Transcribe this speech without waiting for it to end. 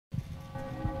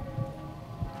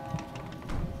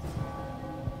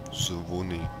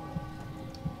Zvony.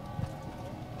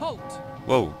 Halt!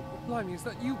 Wow. Blimey, is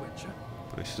that you, Witcher?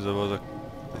 Proč si zavolal tak...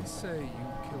 They say you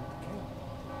killed the king.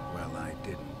 Well, I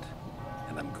didn't,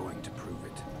 and I'm going to prove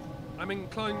it. I'm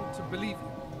inclined to believe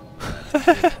you.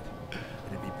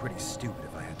 It'd be pretty stupid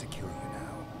if I had to kill you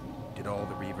now. Did all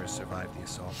the Reavers survive the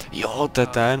assault? Jo, to je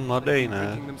ten mladý, ne?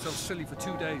 Making themselves silly for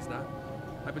 2 days now.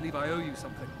 I believe I owe you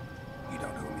something. You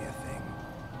don't owe me a thing.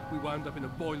 We wound up in a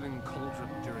boiling cauldron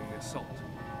during the assault.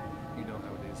 You know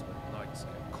how it is when knights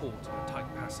get caught in a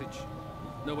tight passage.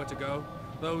 Nowhere to go.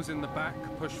 Those in the back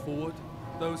push forward.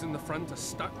 Those in the front are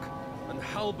stuck. And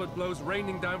halberd blows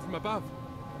raining down from above.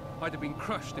 I'd have been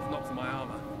crushed if not for my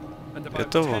armor. And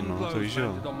about 10 blows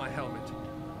landed on my helmet.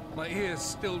 My ears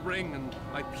still ring and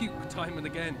I puke time and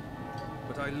again.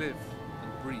 But I live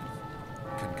and breathe.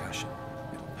 Concussion.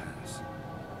 It'll pass.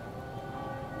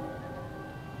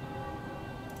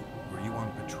 Were you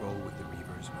on patrol with the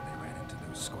Reavers when they ran into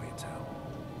those Scoia'tael?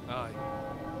 Aye.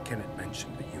 Kenneth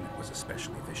mentioned the unit was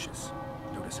especially vicious.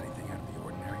 Notice anything out of the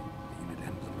ordinary? The unit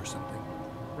emblem or something?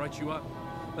 Right you up.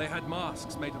 They had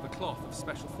masks made of the cloth of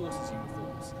Special Forces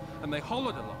uniforms, and they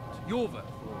hollered a lot. Yorva,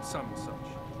 or some such.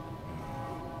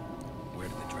 Where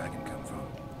did the dragon come from?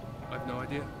 I've no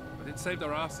idea, but it saved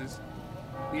our asses.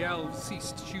 The elves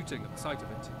ceased shooting at the sight of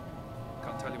it.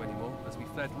 Can't tell you anymore, as we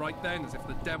fled right then as if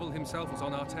the devil himself was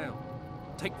on our tail.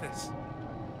 Take this.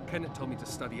 Kenneth told me to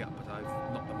study up, but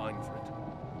I've not the mind for it.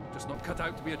 Just not cut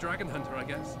out to be a dragon hunter, I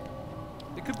guess.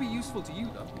 It could be useful to you,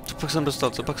 though. Co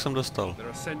pak jsem dostal? There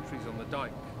are sentries on the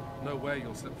dike. No way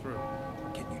you'll slip through.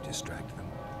 Can you distract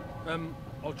them?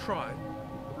 I'll try.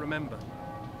 But remember,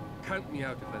 count me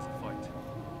out if there's a fight.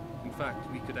 In fact,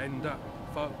 we could end up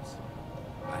foes.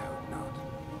 I hope not.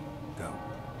 Go.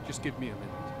 Just give me a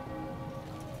minute.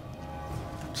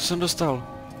 Co jsem dostal?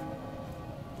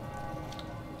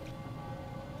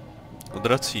 O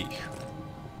dracích.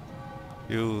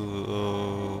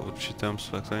 Určitém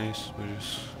svakání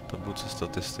tabulce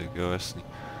statistik, jo, jasný.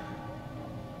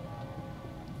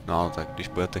 No, tak když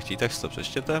budete chtít, tak si to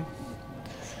přečtěte.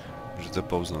 Můžete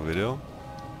pauznout video.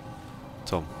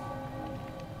 Co?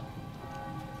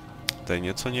 Tady je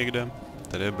něco někde?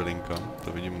 Tady je bylinka,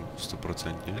 to vidím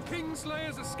 100%.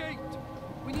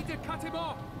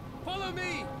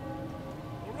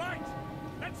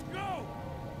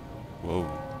 Wow,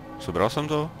 sebral jsem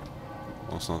to?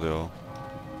 No snad jo.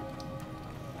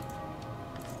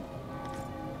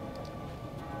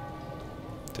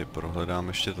 Ty prohledám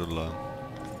ještě tohle.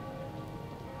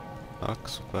 Tak,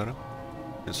 super.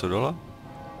 Něco dole?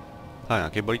 A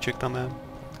nějaký balíček tam je,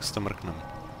 tak si to mrkneme.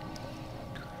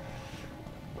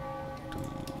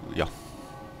 Jo.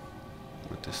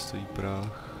 Testový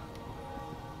práh.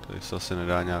 Tady se asi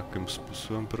nedá nějakým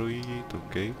způsobem projít,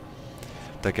 OK.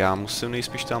 Tak já musím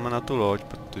nejspíš tam na tu loď,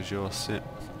 protože vlastně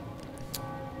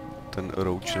ten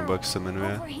Roach, nebo jak se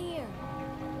jmenuje?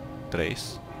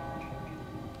 Trace?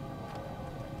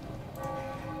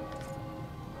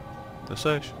 To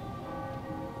seš?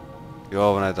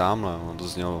 Jo, on je tamhle, on to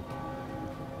znělo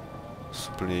z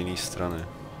úplně jiné strany.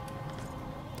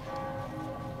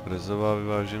 Rezová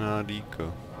vyvážená dýka.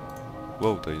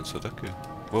 Wow, tady něco taky.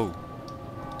 Wow.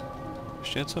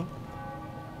 Ještě něco?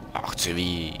 A chci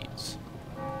víc.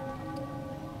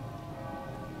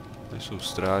 Tady jsou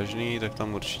strážní, tak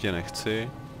tam určitě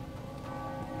nechci.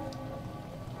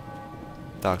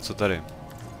 Tak, co tady?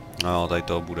 No, tady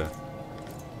toho bude.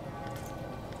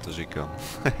 To říkám.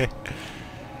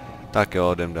 Tak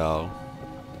jo, jdem dál.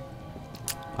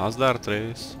 Nazdar,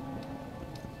 Tris.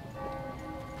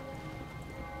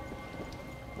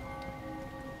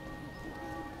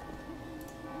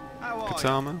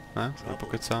 Kecáme? Ne?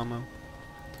 Nepokecáme.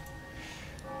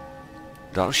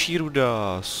 Další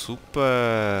ruda,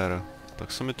 super.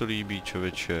 Tak se mi to líbí,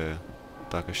 člověče.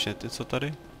 Tak ještě ty, co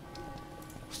tady?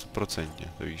 100%,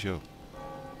 to víš, jo.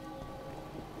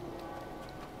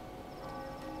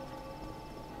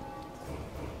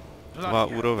 Nová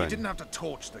úroveň.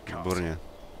 Výborně.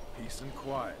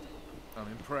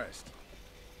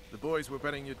 The boys were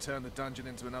betting you'd turn the dungeon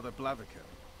into another Blaviken.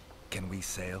 Can we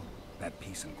sail? That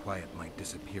peace and quiet might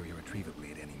disappear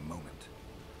irretrievably at any moment.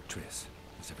 Triss,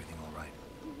 is everything all right?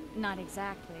 Not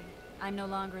exactly. I'm no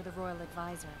longer the royal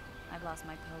advisor. I've lost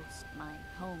my post, my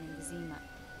home in Vizima.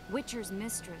 Witcher's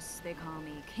mistress, they call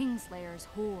me. Kingslayer's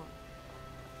whore.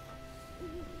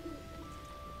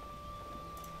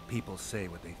 People say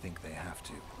what they think they have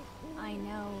to. I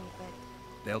know, but...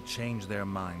 They'll change their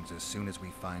minds as soon as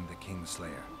we find the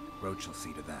Kingslayer. Roach will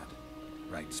see to that.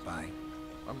 Right, spy?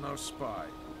 I'm no spy,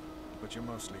 but you're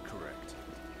mostly correct.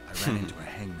 I ran into a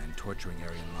hangman torturing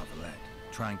Arian Lavalette,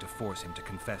 trying to force him to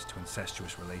confess to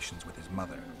incestuous relations with his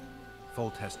mother.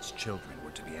 Foltest's children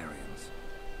were to be Aryans.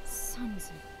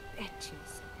 Sons of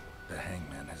bitches. The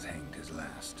hangman has hanged his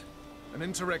last. An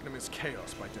interregnum is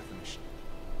chaos by definition.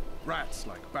 Rats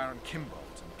like Baron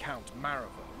Kimbold and Count Maravel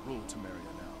rule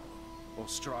Temeria now, or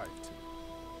strive to.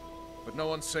 But no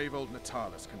one save old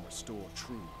Natalis can restore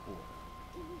true order.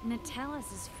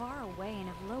 Natalis is far away and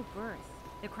of low birth.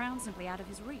 The crown's simply out of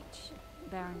his reach.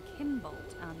 Baron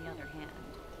Kimbold, on the other hand.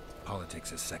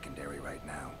 Politics is secondary right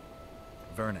now.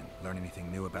 Vernon, learn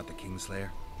anything new about the Kingslayer?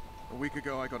 A week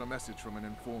ago I got a message from an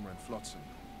informer in Flotsam.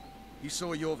 He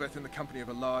saw Yorveth in the company of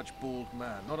a large, bald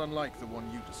man, not unlike the one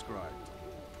you described.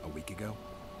 A week ago?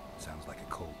 Sounds like a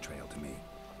cold trail to me.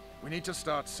 We need to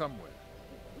start somewhere.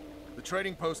 The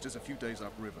trading post is a few days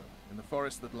upriver, in the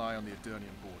forests that lie on the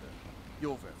Edirnian border.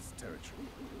 Yorveth's territory.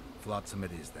 Flotsam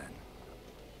it is then.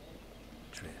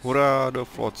 Triss. Hurá do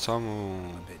Flotsamu.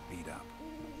 I'm a bit beat up.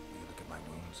 Will you look at my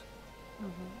wounds?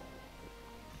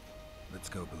 Let's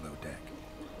go below deck.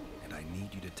 And I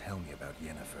need you to tell me about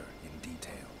Yennefer in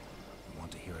detail. I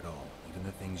want to hear it all, even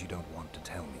the things you don't want to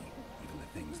tell me, even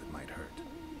the things that might hurt.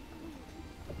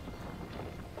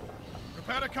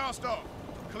 Prepare to cast off.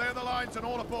 Clear the lines and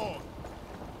all aboard.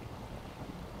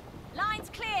 Lines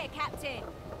clear, Captain.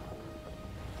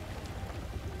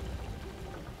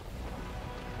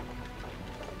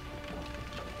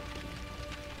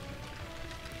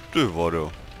 Ty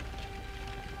vodo.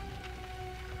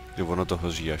 Jo, ono to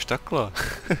hoří až takhle.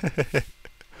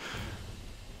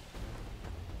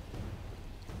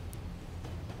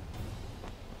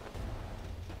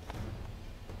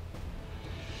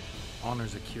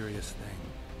 Honor's a curious thing.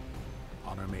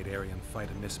 Honor made Aryan fight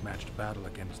a mismatched battle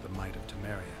against the might of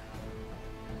Temeria.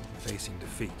 Facing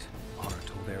defeat, Honor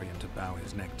told Aryan to bow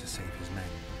his neck to save his men.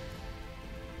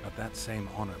 But that same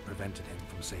honor prevented him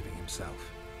from saving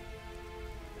himself.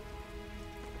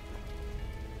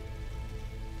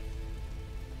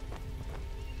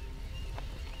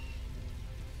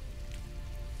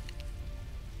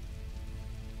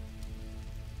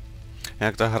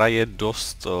 Jak ta hra je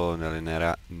dost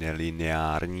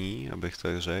nelineární, abych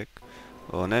tak řekl.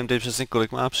 Nevím teď přesně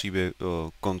kolik má příběh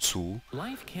konců,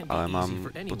 ale mám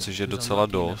pocit, že docela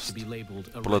dost.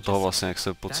 Podle toho vlastně, jak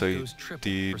se po celé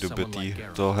té době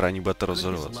toho hraní budete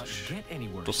rozhodovat.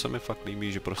 To se mi fakt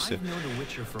líbí, že prostě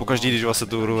pokaždý, když vlastně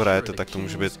tu hru hrajete, tak to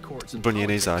může být úplně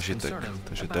jiný zážitek.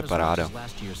 Takže to je paráda.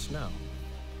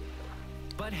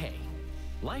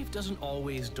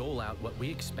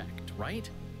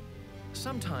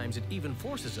 Sometimes it even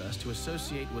forces us to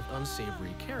associate with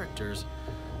unsavory characters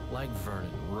like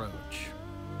Vernon Roach.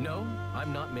 No,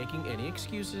 I'm not making any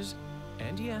excuses.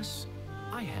 And yes,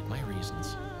 I had my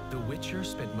reasons. The Witcher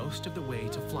spent most of the way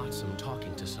to Flotsam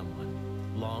talking to someone.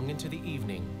 Long into the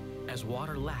evening, as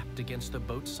water lapped against the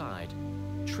boat's side,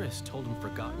 Triss told him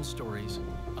forgotten stories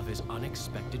of his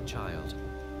unexpected child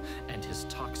and his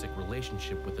toxic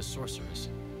relationship with the sorceress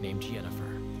named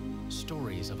Yennefer.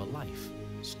 Stories of a life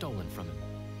stolen from him.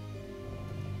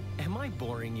 Am I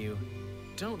boring you?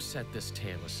 Don't set this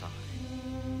tale aside.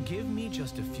 Give me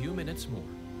just a few minutes more,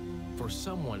 for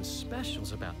someone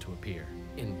special's about to appear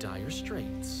in dire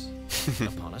straits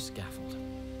upon a scaffold.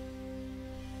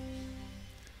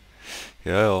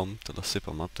 Jo, tohle si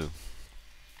pamatuju.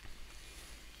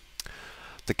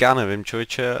 Tak já nevím,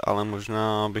 člověče, ale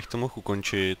možná bych to mohl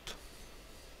ukončit.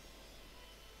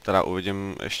 Teda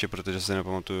uvidím ještě, protože si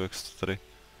nepamatuju, jak se to tady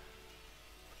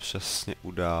přesně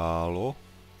událo.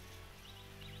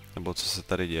 Nebo co se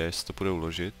tady děje, jestli to bude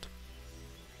uložit.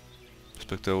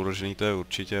 Respektive uložený to je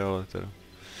určitě, ale teda...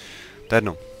 To je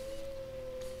jedno.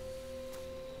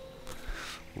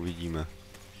 Uvidíme.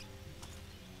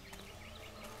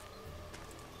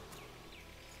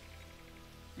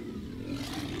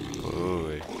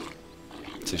 Uj.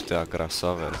 Jsi teda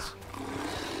krasavec.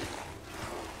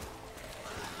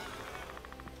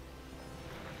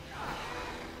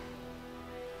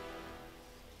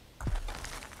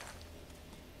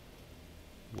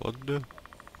 What the?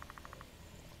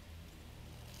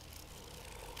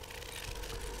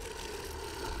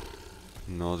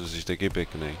 No, ty jsi taky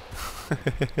pěkný.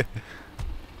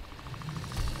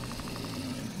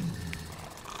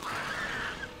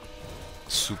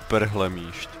 Super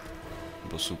hlemíšť.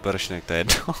 Nebo super šnek, to je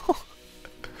jedno.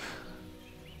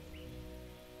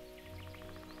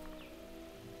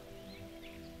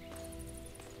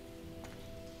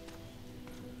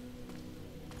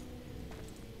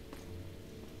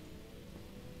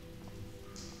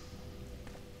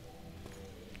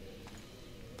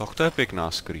 Tak to je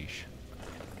pěkná skrýš.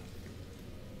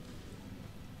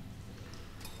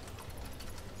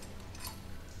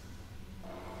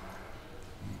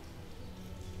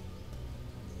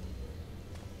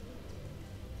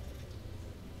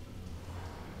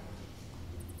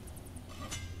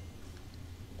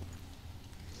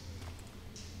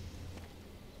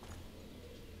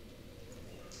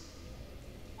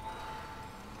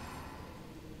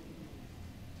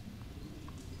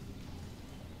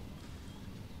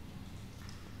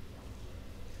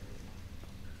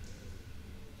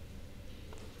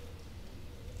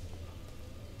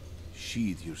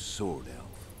 Sheathe your sword,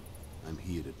 elf. I'm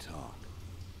here to talk.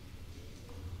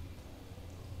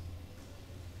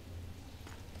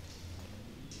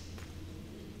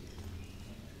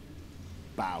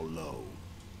 Bow low.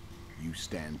 You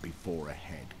stand before a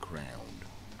head crowned.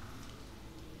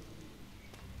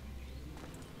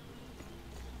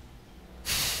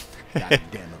 That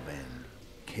Den of End,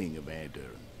 King of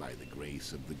Edirn, by the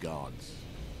grace of the gods,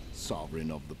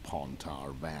 sovereign of the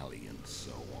Pontar Valley, and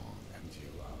so on. And you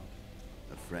are?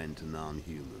 A friend to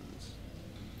non-humans.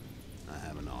 I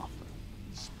have an offer.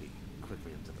 Speak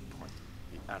quickly and to the point.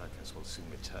 The Arrakis will soon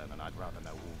return, and I'd rather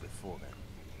know all before then.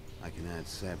 I can add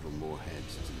several more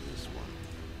heads to this one.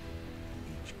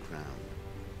 Each crowned.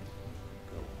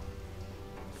 Go on.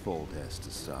 Full test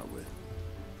to start with.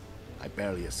 I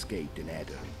barely escaped in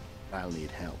Edirn. I'll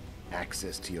need help.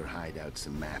 Access to your hideouts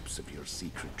and maps of your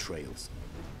secret trails.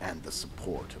 And the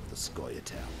support of the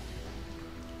Scoia'tael.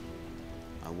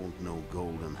 I want no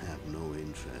gold and have no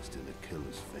interest in a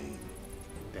killer's fame.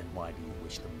 Then why do you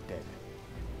wish them dead?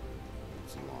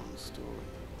 It's a long story.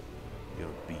 Your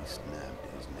beast nabbed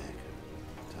his neck.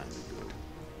 Time to go.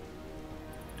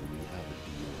 Do we have a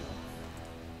deal?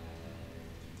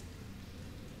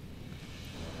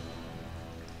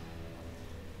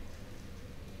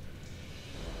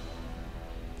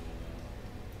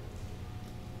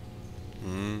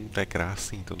 To je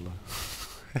krásný tohle.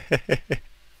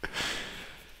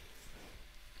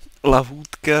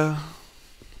 Lahůdka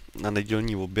na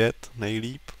nedělní oběd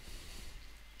nejlíp.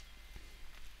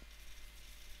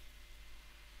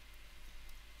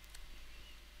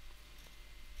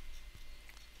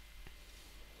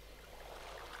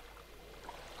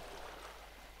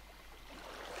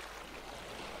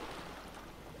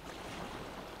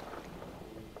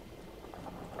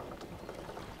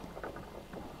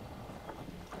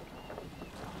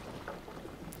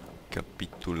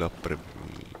 Kapitula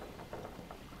první.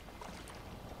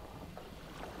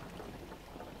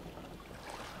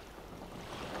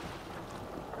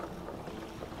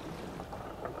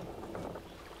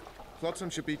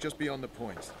 Flotsam should be just beyond the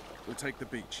point. We'll take the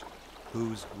beach.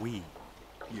 Who's we?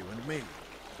 You and me.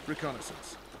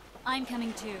 Reconnaissance. I'm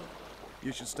coming too.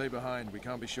 You should stay behind. We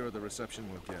can't be sure of the reception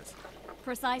we'll get.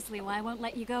 Precisely why I won't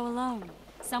let you go alone.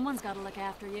 Someone's got to look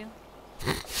after you.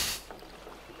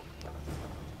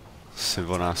 Si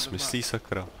o nás myslí,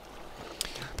 sakra.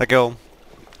 Tak jo,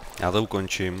 já to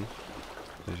ukončím.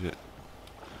 Takže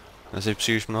asi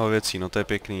příliš mnoho věcí, no to je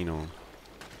pěkný, no.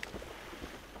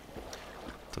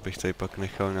 To bych tady pak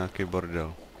nechal nějaký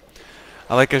bordel.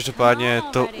 Ale každopádně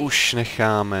to už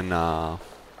necháme na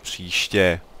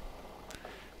příště.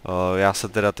 Já se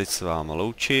teda teď s váma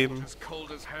loučím.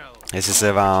 Jestli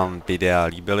se vám videa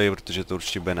líbily, protože to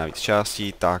určitě bude na víc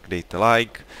částí, tak dejte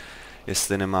like.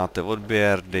 Jestli nemáte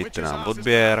odběr, dejte nám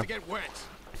odběr.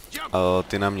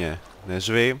 Ty na mě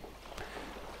neřvi.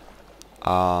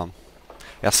 A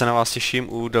já se na vás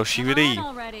těším u dalších videí.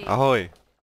 Ahoj!